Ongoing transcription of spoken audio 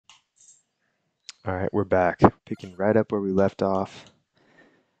All right, we're back, picking right up where we left off,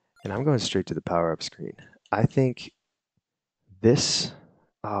 and I'm going straight to the power-up screen. I think this,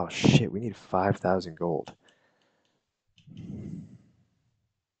 oh shit, we need 5,000 gold.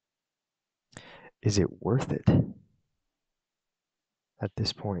 Is it worth it at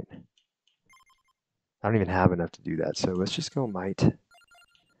this point? I don't even have enough to do that, so let's just go might.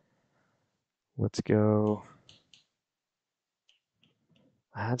 Let's go.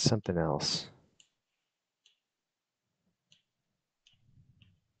 I had something else.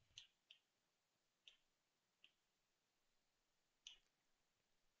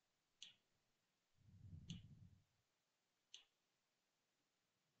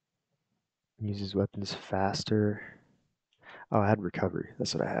 Uses weapons faster. Oh, I had recovery.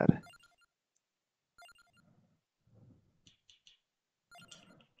 That's what I had.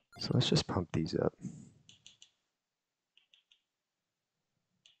 So let's just pump these up.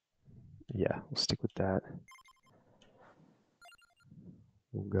 Yeah, we'll stick with that.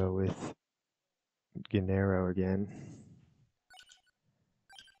 We'll go with Gennaro again.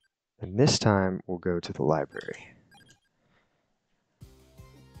 And this time we'll go to the library.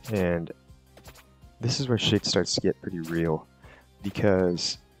 And this is where shit starts to get pretty real,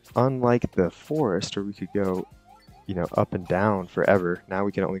 because unlike the forest where we could go, up and down forever, now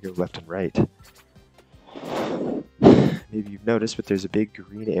we can only go left and right. Maybe you've noticed, but there's a big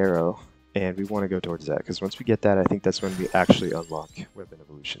green arrow, and we want to go towards that, because once we get that, I think that's when we actually unlock weapon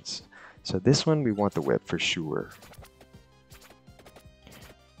evolutions. So this one, we want the whip for sure.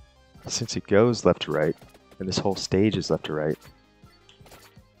 Since it goes left to right, and this whole stage is left to right,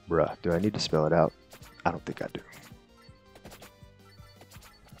 bruh, do I need to spell it out? I don't think I do.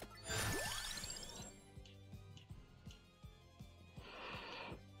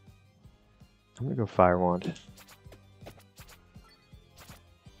 I'm gonna go Fire Wand.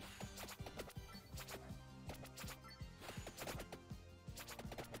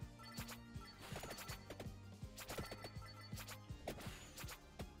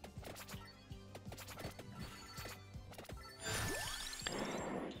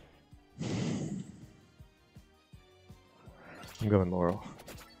 I'm going Laurel.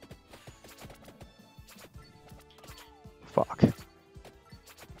 Fuck.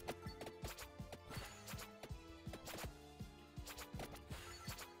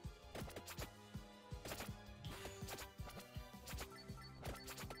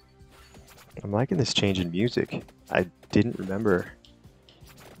 I'm liking this change in music. I didn't remember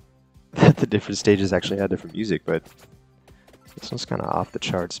that the different stages actually had different music, but this one's kind of off the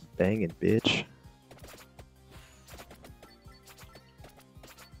charts banging, bitch.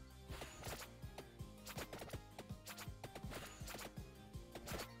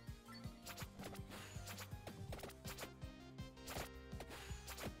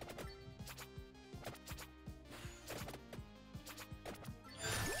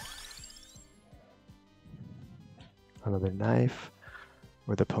 Another knife,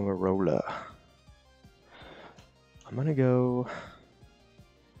 or the Pomarola. I'm gonna go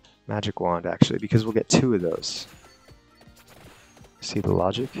Magic Wand, actually, because we'll get 2 of those. See the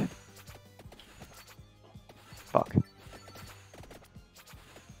logic? Fuck.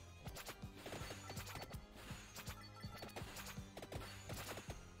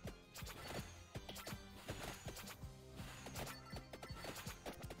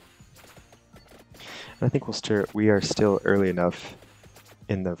 I think we are still early enough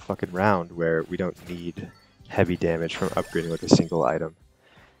in the fucking round where we don't need heavy damage from upgrading like a single item.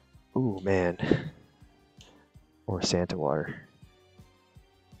 Ooh, man. Or Santa Water.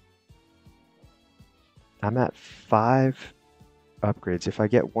 I'm at 5 upgrades. If I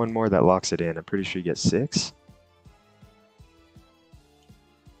get one more, that locks it in. I'm pretty sure you get 6.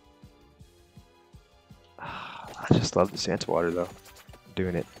 I just love the Santa Water, though. I'm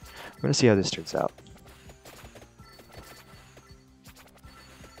doing it. I'm going to see how this turns out.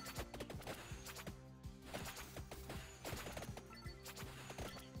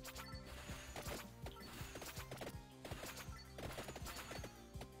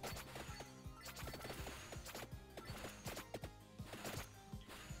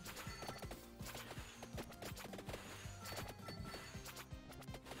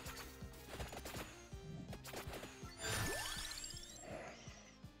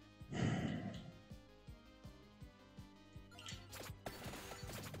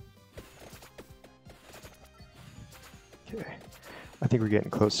 Okay, I think we're getting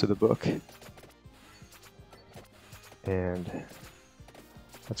close to the book. And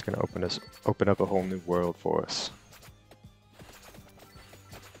that's gonna open up a whole new world for us.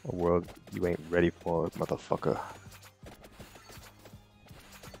 A world you ain't ready for, motherfucker.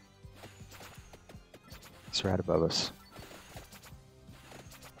 It's right above us.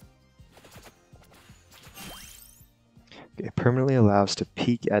 Okay, permanently allows to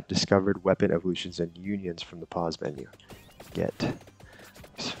peek at discovered weapon evolutions and unions from the pause menu. Get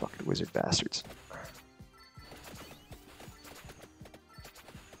these fucking wizard bastards.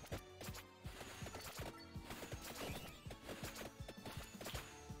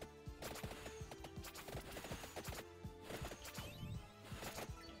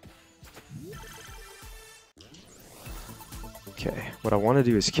 Okay, what I want to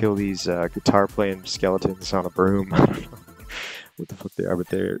do is kill these guitar playing skeletons on a broom. I don't know what the fuck they are, but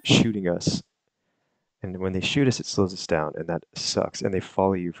they're shooting us. And when they shoot us, it slows us down, and that sucks. And they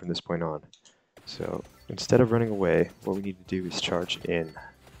follow you from this point on. So instead of running away, what we need to do is charge in.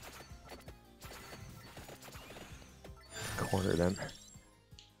 Corner them.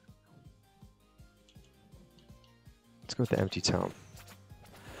 Let's go with the empty tome.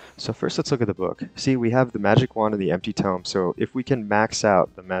 So first let's look at the book. See, we have the magic wand and the empty tome, so if we can max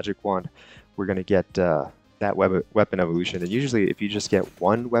out the magic wand, we're going to get that weapon evolution. And usually if you just get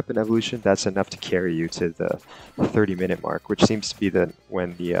one weapon evolution, that's enough to carry you to the 30-minute mark, which seems to be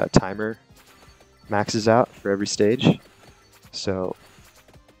when the timer maxes out for every stage. So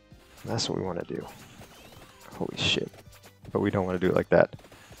that's what we want to do. Holy shit. But we don't want to do it like that.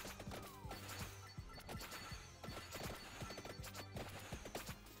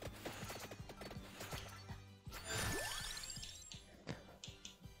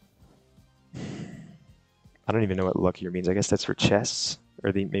 I don't even know what luckier means. I guess that's for chests,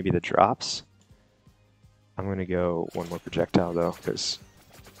 or maybe the drops. I'm going to go one more projectile, though, because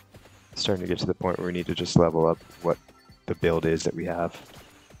it's starting to get to the point where we need to just level up what the build is that we have.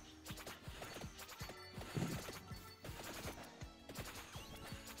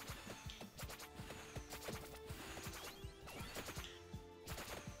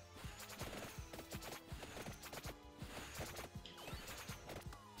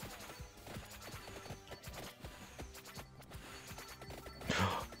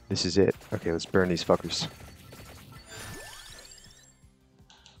 This is it. Okay, let's burn these fuckers.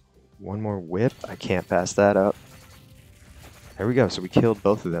 One more whip. I can't pass that up. There we go. So we killed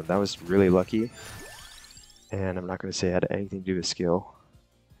both of them. That was really lucky. And I'm not going to say it had anything to do with skill.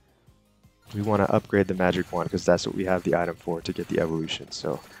 We want to upgrade the magic wand because that's what we have the item for, to get the evolution.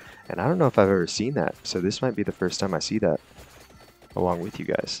 So, and I don't know if I've ever seen that. So this might be the first time I see that along with you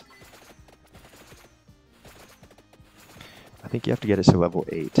guys. I think you have to get us to level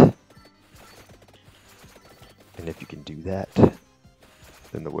 8. And if you can do that,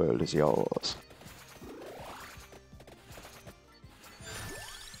 then the world is yours.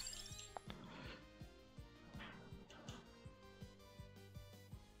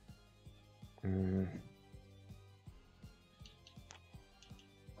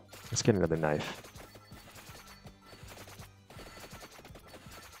 Let's get another knife.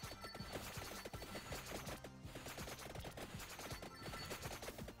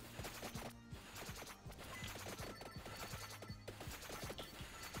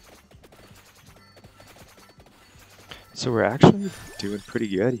 So we're actually doing pretty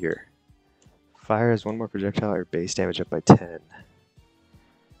good here. Fires one more projectile or base damage up by 10.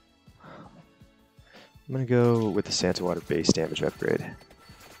 I'm gonna go with the Santa Water base damage upgrade.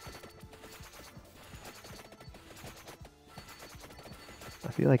 I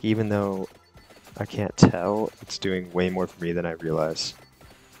feel like even though I can't tell, it's doing way more for me than I realize.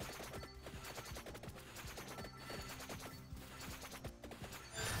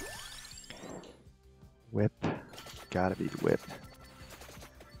 Whip. Gotta be the whip.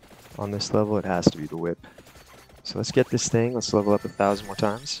 On this level, it has to be the whip. So let's get this thing. Let's level up 1,000 more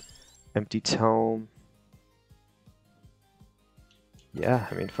times. Empty tome. Yeah,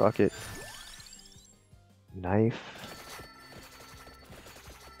 I mean, fuck it. Knife.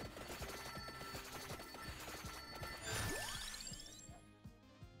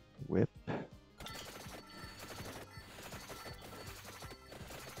 Whip.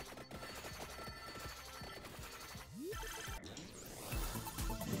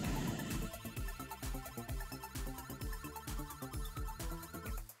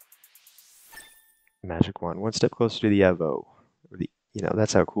 Magic wand. One step closer to the Evo. Or the,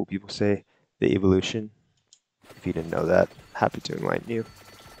 that's how cool people say the evolution. If you didn't know that, happy to enlighten you.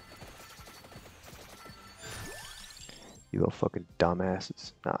 You little fucking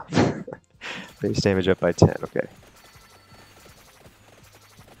dumbasses. Nah. Base damage up by 10, okay.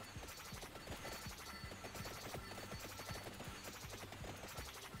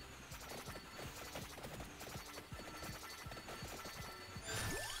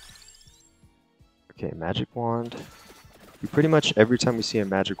 Okay, magic wand. We pretty much, every time we see a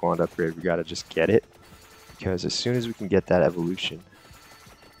magic wand upgrade, we gotta just get it. because as soon as we can get that evolution,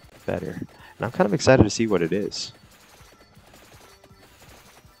 better. And I'm kind of excited to see what it is.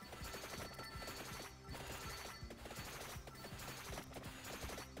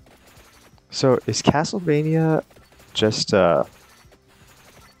 So is Castlevania just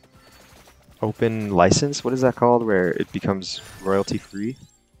open license? What is that called? Where it becomes royalty free?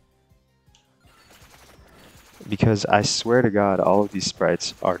 Because I swear to God, all of these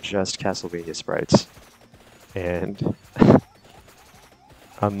sprites are just Castlevania sprites. And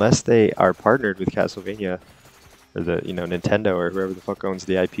unless they are partnered with Castlevania, or the, you know, Nintendo or whoever the fuck owns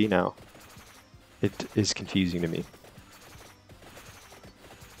the IP now, it is confusing to me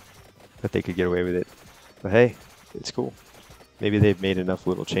that they could get away with it. But hey, it's cool. Maybe they've made enough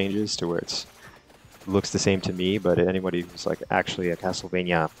little changes to where it looks the same to me, but anybody who's like actually a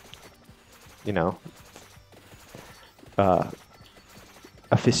Castlevania, you know,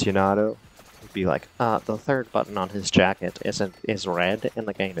 aficionado would be like, the third button on his jacket is red, in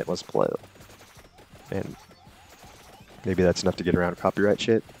the game it was blue. And maybe that's enough to get around copyright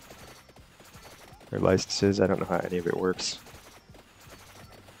shit or licenses. I don't know how any of it works.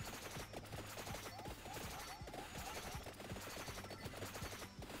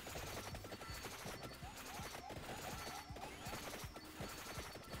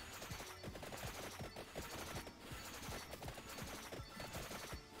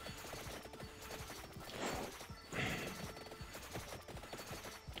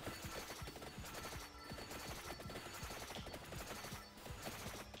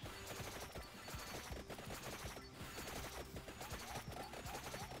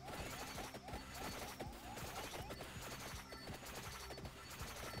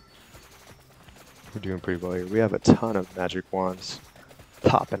 We're doing pretty well here. We have a ton of magic wands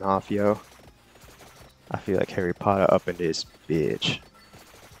popping off, yo. I feel like Harry Potter up in this bitch.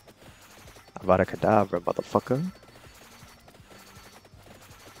 Avada Kedavra, motherfucker.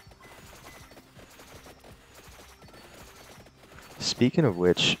 Speaking of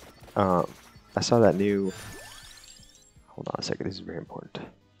which, I saw that new... Hold on a second, this is very important.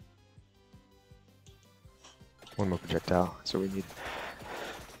 One more projectile, that's what we need.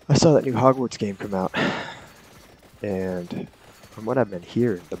 I saw that new Hogwarts game come out, and from what I've been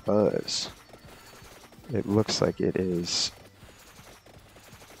hearing, the buzz, it looks like it is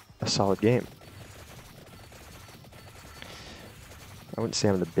a solid game. I wouldn't say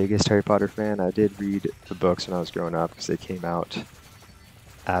I'm the biggest Harry Potter fan. I did read the books when I was growing up because they came out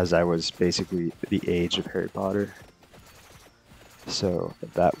as I was basically the age of Harry Potter. So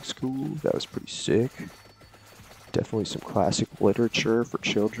that was cool. That was pretty sick. Definitely some classic literature for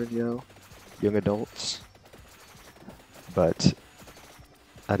children, yo. Young adults. But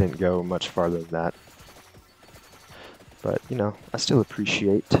I didn't go much farther than that. But, you know, I still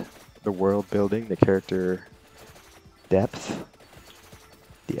appreciate the world building, the character depth,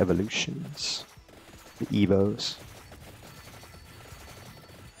 the evolutions, the evos.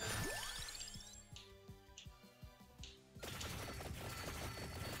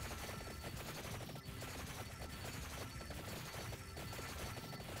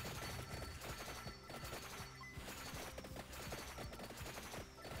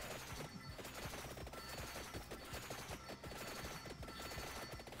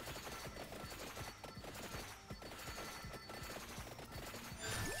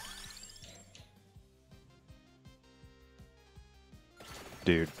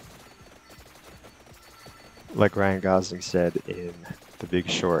 Dude, like Ryan Gosling said in The Big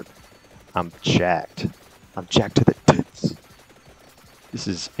Short, I'm jacked. I'm jacked to the tits. This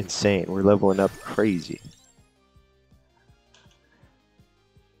is insane. We're leveling up crazy.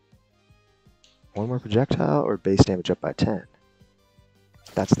 One more projectile or base damage up by 10?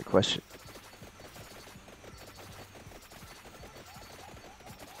 That's the question.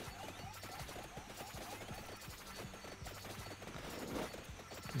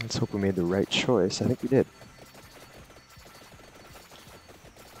 Let's hope we made the right choice. I think we did.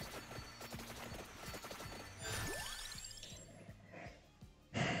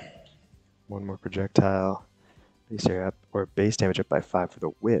 One more projectile. Base area up, or base damage up by 5 for the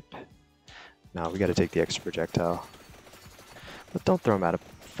whip. No, we gotta take the extra projectile. But don't throw him out of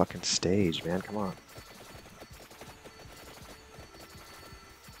fucking stage, man. Come on.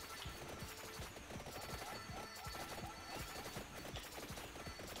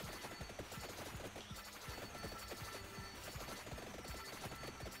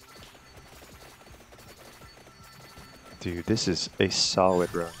 Dude, this is a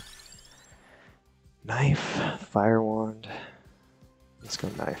solid run. Knife, fire wand. Let's go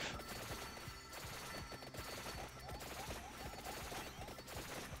knife.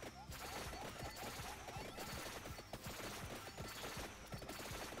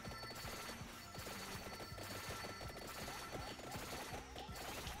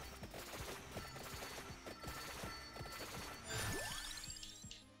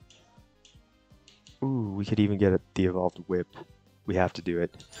 we could even get the evolved whip. We have to do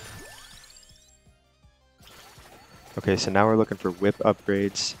it. Okay, so now we're looking for whip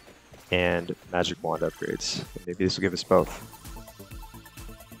upgrades and magic wand upgrades. Maybe this will give us both.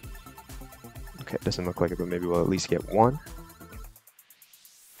 Okay, doesn't look like it, but maybe we'll at least get one.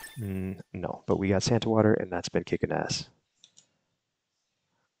 No, but we got Santa Water, and that's been kicking ass.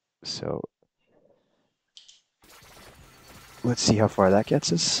 So let's see how far that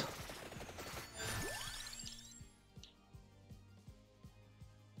gets us.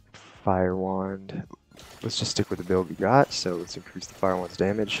 Fire Wand. Let's just stick with the build we got, so let's increase the Fire Wand's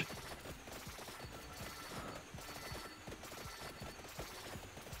damage.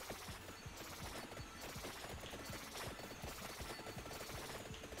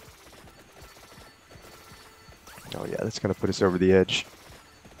 Oh yeah, that's gonna put us over the edge.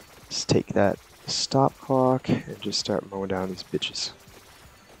 Let's take that stop clock and just start mowing down these bitches.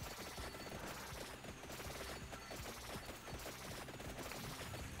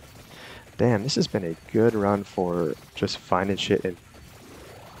 Damn, this has been a good run for just finding shit in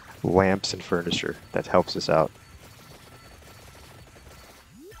lamps and furniture that helps us out.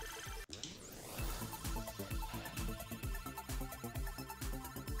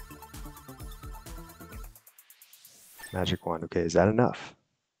 Magic wand, okay, is that enough?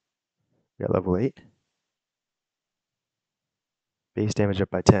 We got level 8. Base damage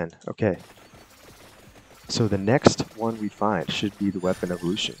up by 10, okay. So the next one we find should be the weapon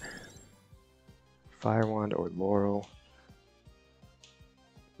evolution. Fire wand or laurel.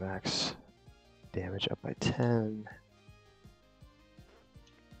 Max damage up by 10.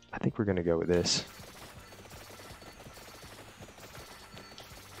 I think we're gonna go with this.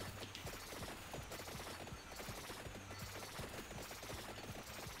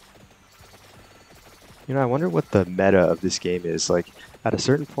 You know, I wonder what the meta of this game is. Like, at a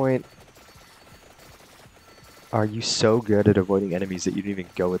certain point, are you so good at avoiding enemies that you don't even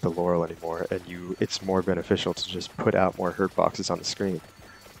go with the laurel anymore, and it's more beneficial to just put out more hurt boxes on the screen?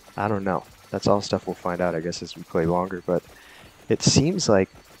 I don't know. That's all stuff we'll find out, I guess, as we play longer, but it seems like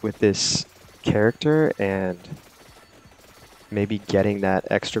with this character and maybe getting that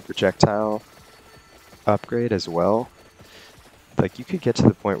extra projectile upgrade as well, like you could get to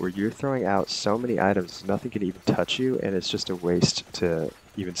the point where you're throwing out so many items, nothing can even touch you, and it's just a waste to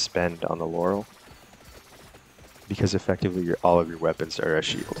even spend on the laurel. Because effectively all of your weapons are a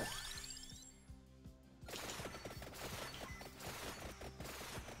shield.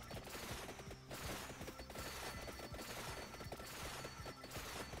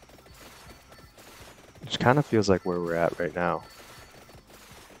 Which kind of feels like where we're at right now.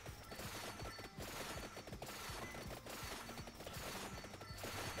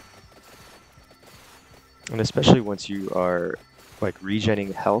 And especially once you are like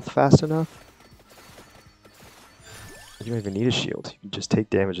regenerating health fast enough, you don't even need a shield. You can just take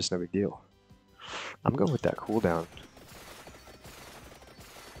damage, it's no big deal. I'm going with that cooldown.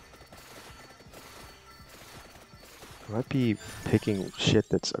 I might be picking shit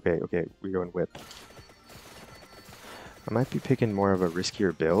that's... Okay, we're going whip. I might be picking more of a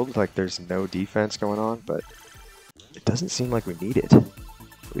riskier build, like there's no defense going on, but it doesn't seem like we need it.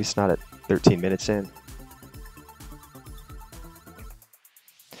 At least not at 13 minutes in.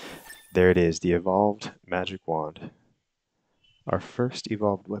 There it is, the evolved magic wand. Our first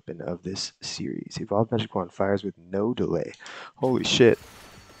evolved weapon of this series. Evolved magic wand fires with no delay. Holy shit.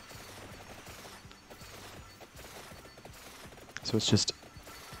 So it's just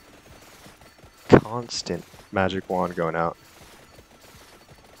constant magic wand going out.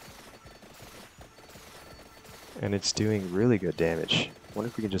 And it's doing really good damage. I wonder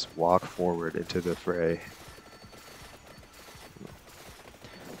if we can just walk forward into the fray.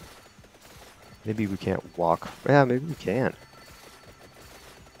 Maybe we can't walk. Yeah, maybe we can.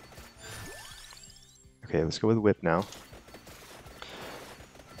 Okay, let's go with whip now.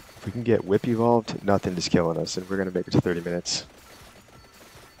 If we can get whip evolved, nothing is killing us, and we're going to make it to 30 minutes.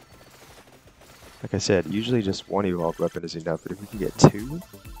 Like I said, usually just one evolved weapon is enough, but if we can get 2...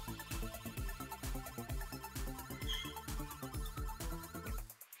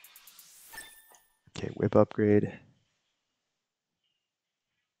 Okay, whip upgrade.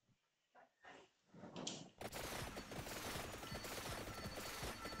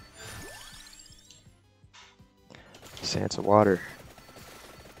 Santa Water.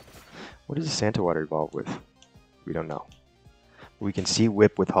 What does a Santa Water evolve with? We don't know. We can see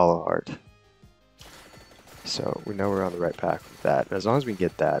whip with Hollow Heart. So we know we're on the right path with that. And as long as we can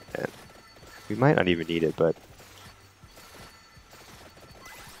get that, and we might not even need it, but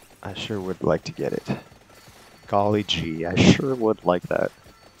I sure would like to get it. Golly gee, I sure would like that.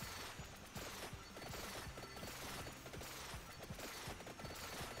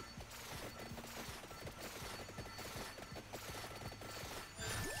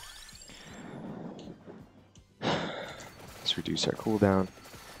 reduce our cooldown.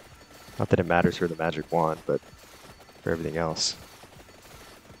 Not that it matters for the magic wand, but for everything else.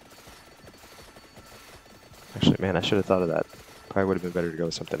 Actually, man, I should have thought of that. Probably would have been better to go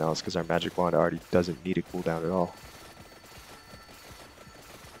with something else, because our magic wand already doesn't need a cooldown at all.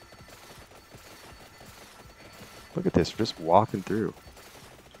 Look at this, we're just walking through.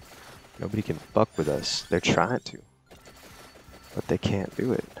 Nobody can fuck with us. They're trying to, but they can't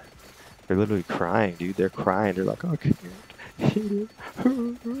do it. They're literally crying, dude. They're crying. They're like, okay.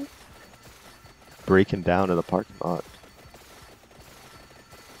 Breaking down in the parking lot.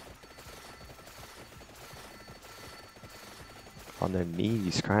 On their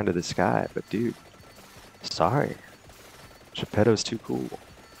knees, crying to the sky. But dude, sorry. Geppetto's too cool.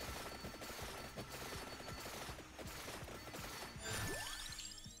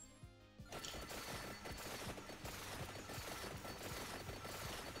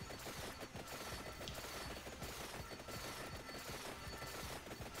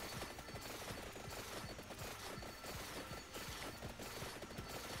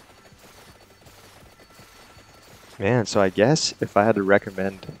 Man, so I guess if I had to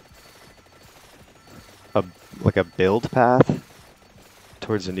recommend a build path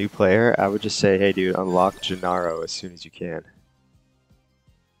towards a new player, I would just say, hey dude, unlock Gennaro as soon as you can.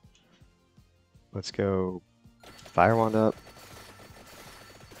 Let's go Fire Wand up.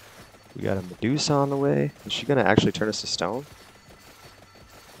 We got a Medusa on the way. Is she gonna actually turn us to stone?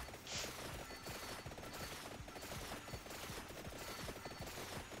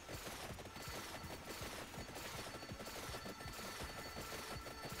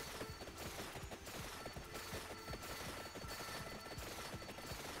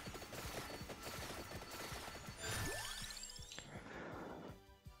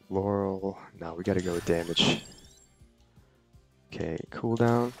 Laurel. No, we gotta go with damage. Okay,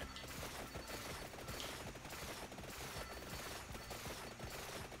 cooldown.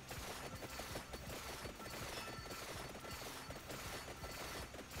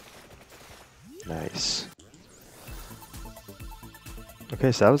 Nice.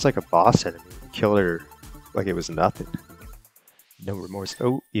 Okay, so that was like a boss enemy. We killed her like it was nothing. No remorse.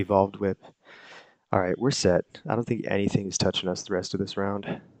 Oh, evolved whip. Alright, we're set. I don't think anything is touching us the rest of this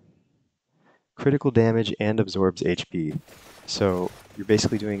round. Critical damage and absorbs HP. So you're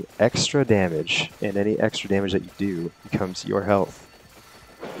basically doing extra damage, and any extra damage that you do becomes your health.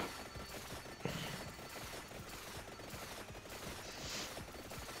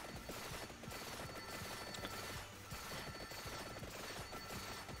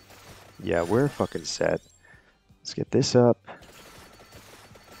 Yeah, we're fucking set. Let's get this up.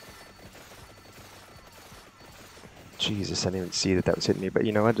 Jesus, I didn't even see that that was hitting me, but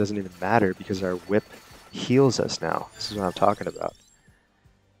you know what? It doesn't even matter because our whip heals us now. This is what I'm talking about.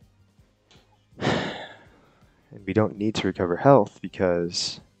 And we don't need to recover health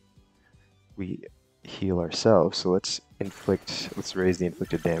because we heal ourselves. So let's raise the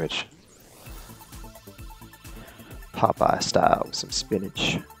inflicted damage. Popeye style with some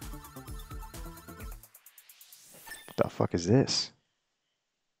spinach. What the fuck is this?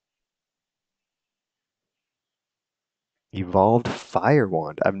 Evolved Fire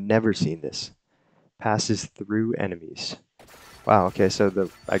Wand. I've never seen this. Passes through enemies. Wow, okay, so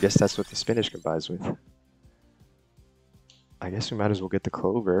I guess that's what the spinach combines with. I guess we might as well get the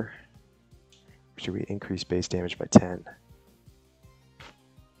clover. Should we increase base damage by 10?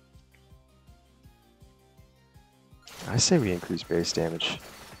 I say we increase base damage.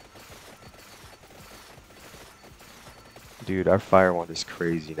 Dude, our Fire Wand is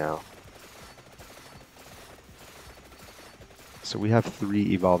crazy now. So we have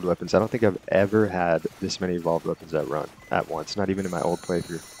 3 evolved weapons. I don't think I've ever had this many evolved weapons that run at once, not even in my old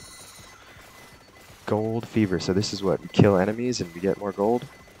playthrough. Gold Fever, so this is what? We kill enemies and we get more gold?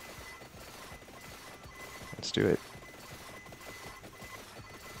 Let's do it.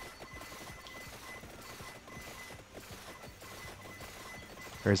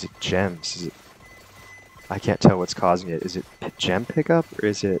 Or is it gems? Is it? I can't tell what's causing it. Is it gem pickup or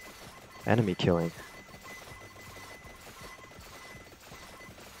is it enemy killing?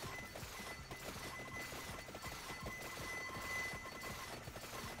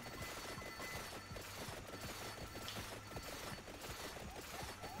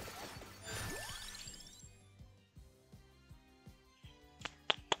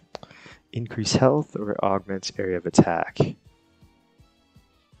 Increase health or augments area of attack.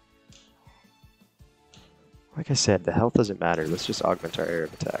 Like I said, the health doesn't matter. Let's just augment our area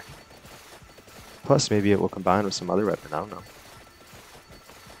of attack. Plus, maybe it will combine with some other weapon. I don't know.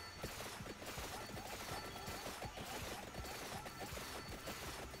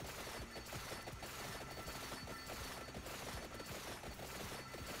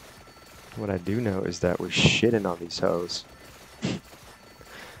 What I do know is that we're shitting on these hoes.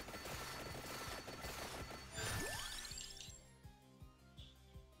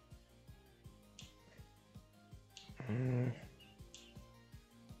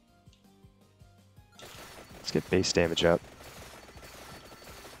 Let's get base damage up.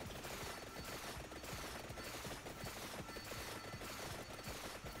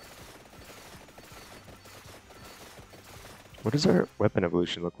 What does our weapon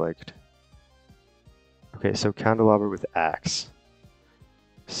evolution look like? Okay, so candelabra with axe.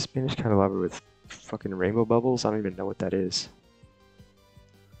 Spanish candelabra with fucking rainbow bubbles? I don't even know what that is.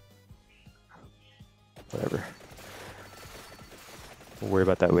 Whatever. We'll worry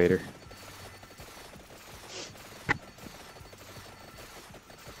about that later.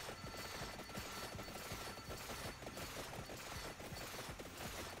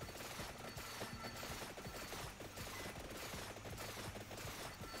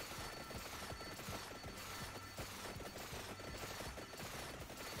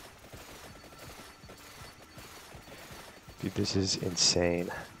 Dude, this is insane.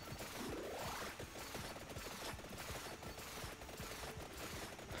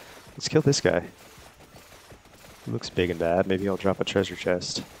 Let's kill this guy. He looks big and bad. Maybe I'll drop a treasure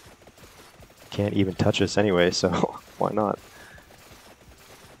chest. Can't even touch us anyway, so why not?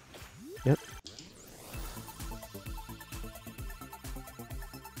 Yep.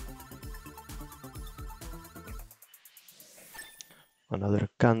 Another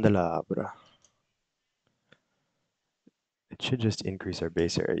candelabra. It should just increase our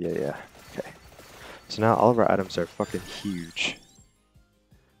base area. Yeah. Okay. So now all of our items are fucking huge.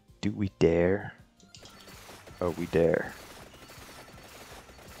 Do we dare? Oh, we dare.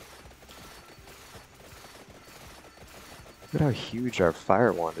 Look at how huge our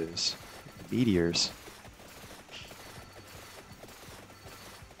fire wand is. Meteors.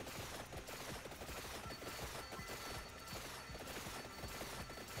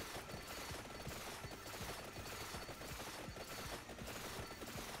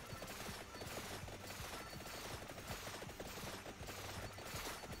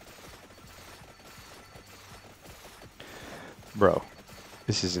 Bro,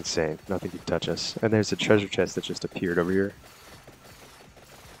 this is insane. Nothing can touch us. And there's a treasure chest that just appeared over here.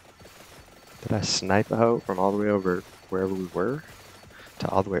 Did I snipe a hoe from all the way over wherever we were to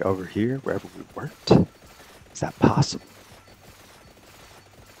all the way over here wherever we weren't? Is that possible?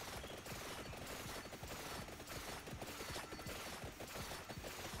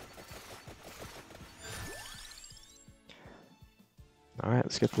 Alright,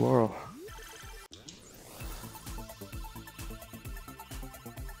 let's get the laurel.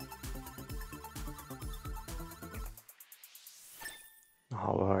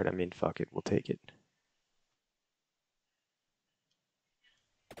 Oh Lord, I mean, fuck it, we'll take it.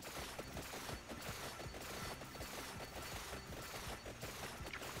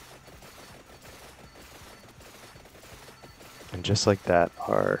 And just like that,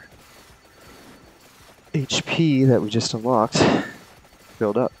 our HP that we just unlocked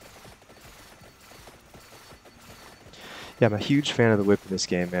filled up. Yeah, I'm a huge fan of the whip in this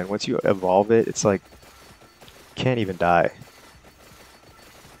game, man. Once you evolve it, it's like, you can't even die.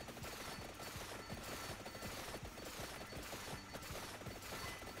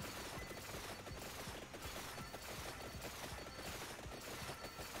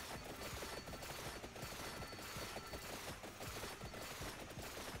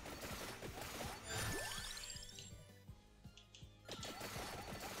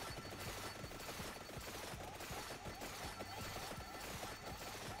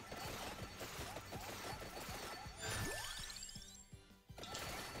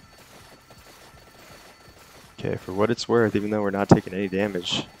 Okay, for what it's worth, even though we're not taking any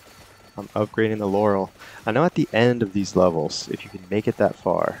damage, I'm upgrading the laurel. I know at the end of these levels, if you can make it that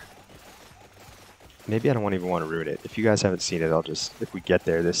far, maybe I don't even want to ruin it. If you guys haven't seen it, I'll just, if we get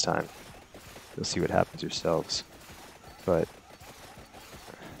there this time, you'll see what happens yourselves. But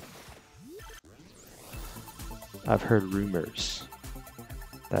I've heard rumors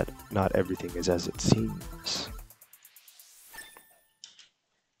that not everything is as it seems.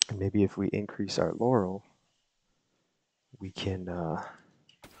 And maybe if we increase our laurel, we can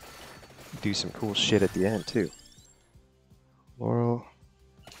do some cool shit at the end too. Laurel,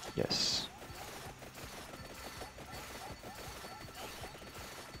 yes.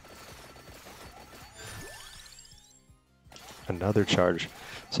 Another charge.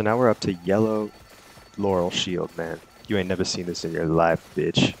 So now we're up to yellow laurel shield, man. You ain't never seen this in your life,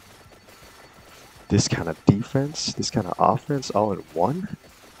 bitch. This kind of defense, this kind of offense all in one?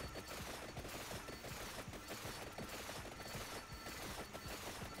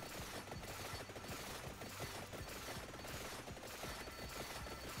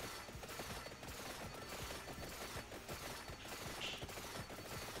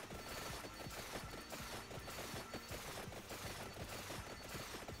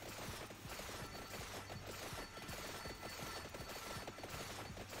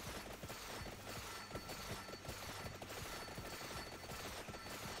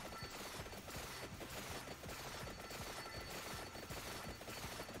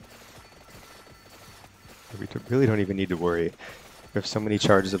 We really don't even need to worry. We have so many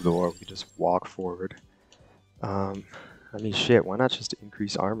charges of the war, we can just walk forward. I mean, shit, why not just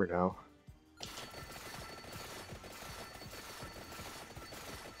increase armor now?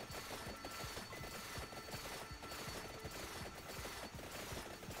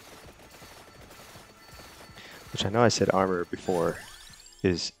 Which I know I said armor before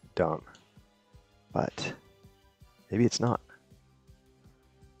is dumb, but maybe it's not.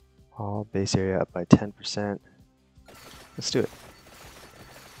 All base area up by 10%. Let's do it.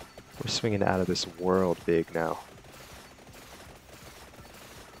 We're swinging out of this world big now.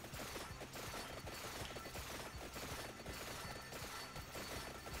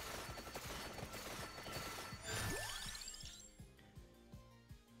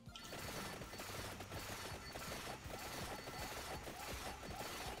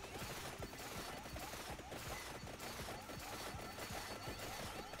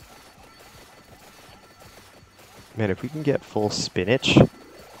 Man, if we can get full spinach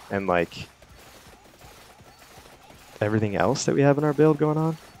and like everything else that we have in our build going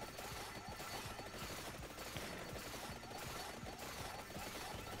on.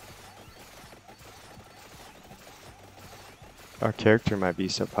 Our character might be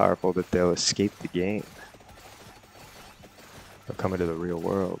so powerful that they'll escape the game. They'll come into the real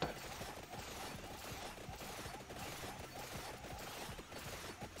world.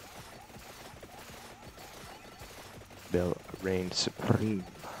 They'll reign supreme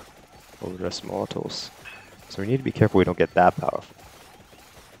over us mortals. So we need to be careful we don't get that powerful.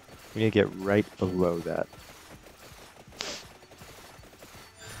 We need to get right below that.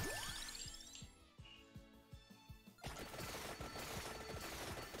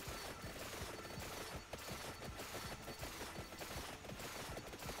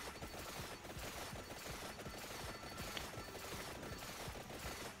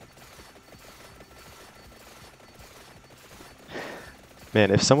 Man,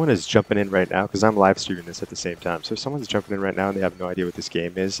 if someone is jumping in right now, because I'm live streaming this at the same time, so if someone's jumping in right now and they have no idea what this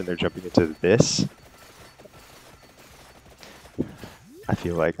game is and they're jumping into this, I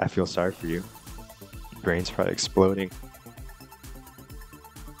feel sorry for you. Brain's probably exploding.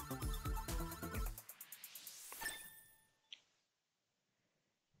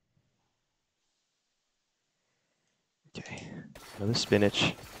 Okay, another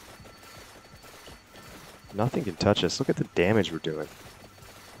spinach. Nothing can touch us. Look at the damage we're doing.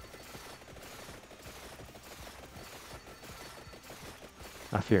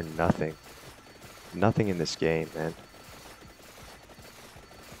 I fear nothing. Nothing in this game, man.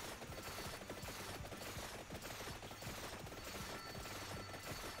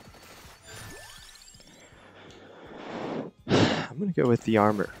 I'm gonna go with the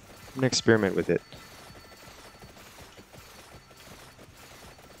armor. I'm gonna experiment with it.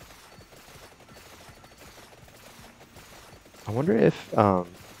 I wonder if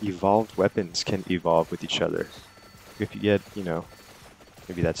evolved weapons can evolve with each other. If you get, you know,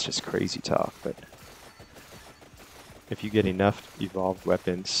 maybe that's just crazy talk, but if you get enough evolved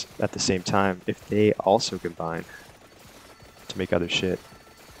weapons at the same time, if they also combine to make other shit.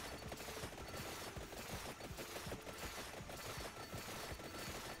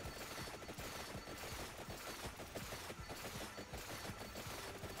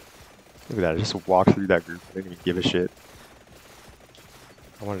 Look at that, I just walked through that group, I didn't even give a shit.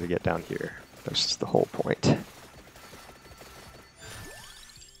 I wanted to get down here. That's just the whole point.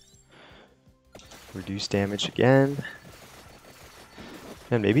 Reduce damage again.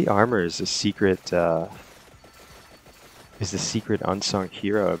 And maybe armor is the secret unsung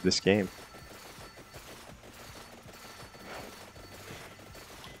hero of this game.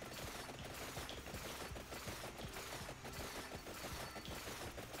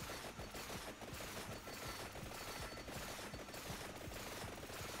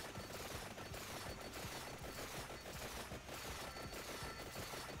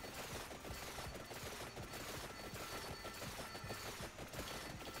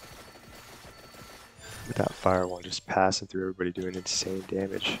 With that fire one just passing through everybody doing insane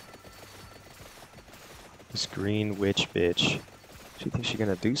damage. This green witch bitch. She thinks she's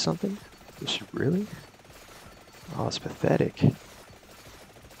gonna do something? Is she really? Oh, it's pathetic.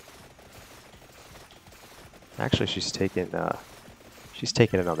 Actually, she's taking it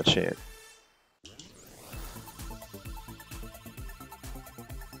on the chin.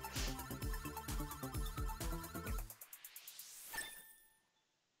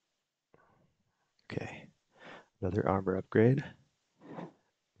 Okay, another armor upgrade.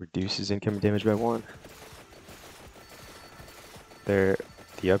 Reduces incoming damage by 1. The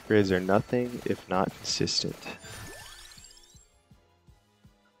upgrades are nothing if not consistent.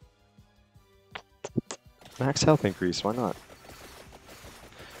 Max health increase, why not?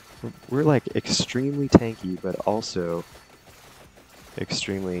 We're like extremely tanky, but also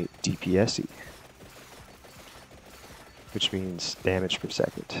extremely DPS-y, which means damage per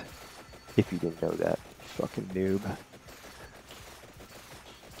second. If you didn't know that, fucking noob.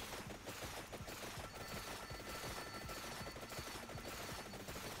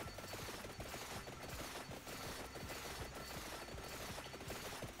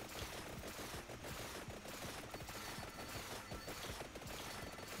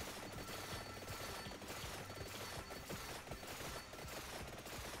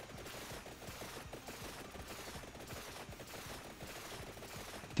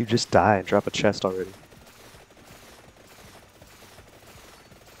 Dude, just die and drop a chest already.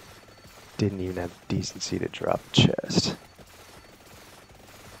 Didn't even have the decency to drop a chest.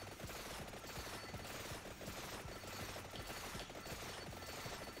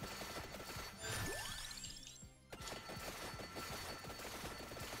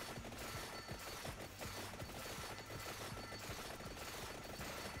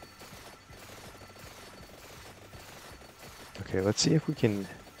 Okay, let's see if we can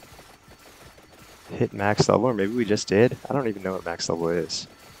hit max level, or maybe we just did. I don't even know what max level is.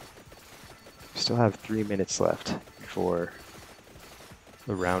 We still have 3 minutes left before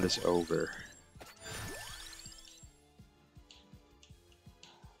the round is over.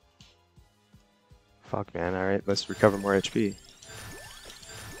 Fuck, man. Alright, let's recover more HP.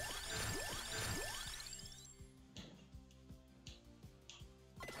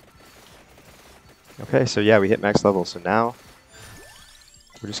 Okay, so yeah, we hit max level, so now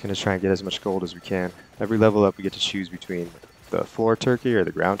we're just going to try and get as much gold as we can. Every level up, we get to choose between the floor turkey or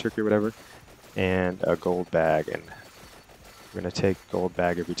the ground turkey or whatever, and a gold bag, and we're going to take gold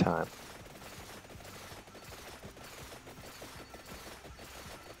bag every time.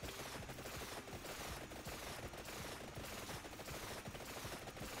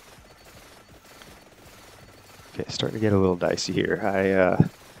 Okay, starting to get a little dicey here. I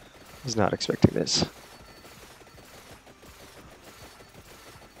was not expecting this.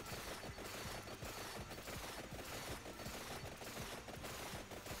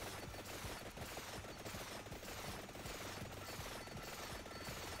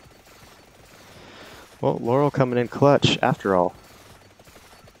 Well, Laurel coming in clutch after all.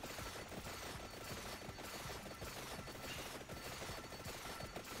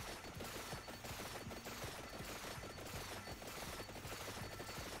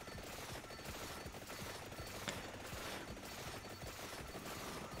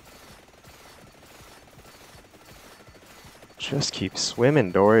 Just keep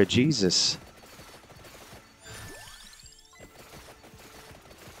swimming, Dora. Jesus.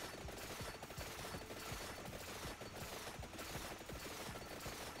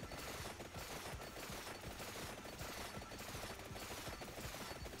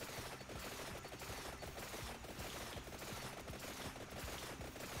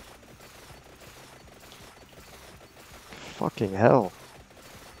 Fucking hell.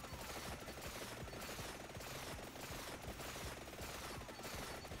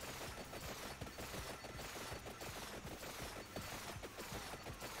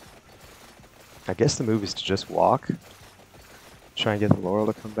 I guess the move is to just walk. Try and get the Laurel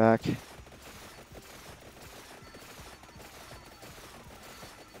to come back.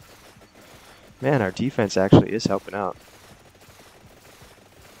 Man, our defense actually is helping out.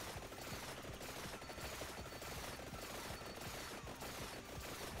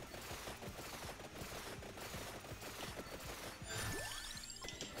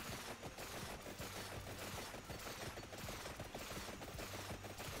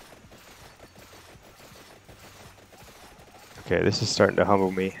 Okay, this is starting to humble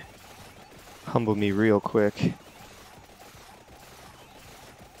me. Humble me real quick.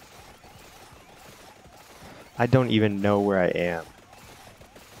 I don't even know where I am.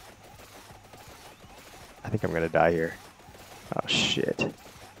 I think I'm gonna die here. Oh shit.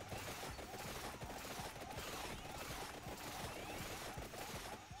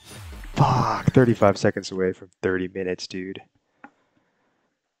 Fuck, 35 seconds away from 30 minutes, dude.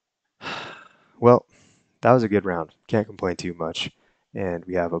 Well, that was a good round. Can't complain too much. And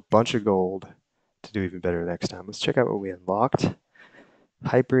we have a bunch of gold to do even better next time. Let's check out what we unlocked.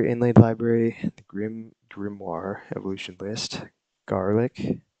 Hyper Inlaid Library, the Grimoire Evolution List,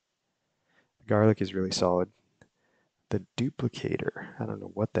 Garlic. Garlic is really solid. The Duplicator, I don't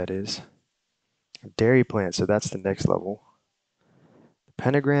know what that is. Dairy Plant, so that's the next level. The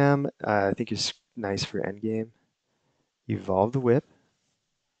Pentagram, I think is nice for endgame. Evolve the Whip.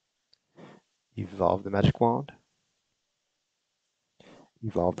 Evolve the Magic Wand.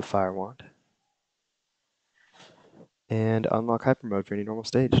 Evolve the Fire Wand. and unlock hyper mode for any normal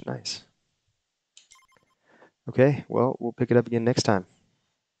stage. Nice. Okay, well, we'll pick it up again next time.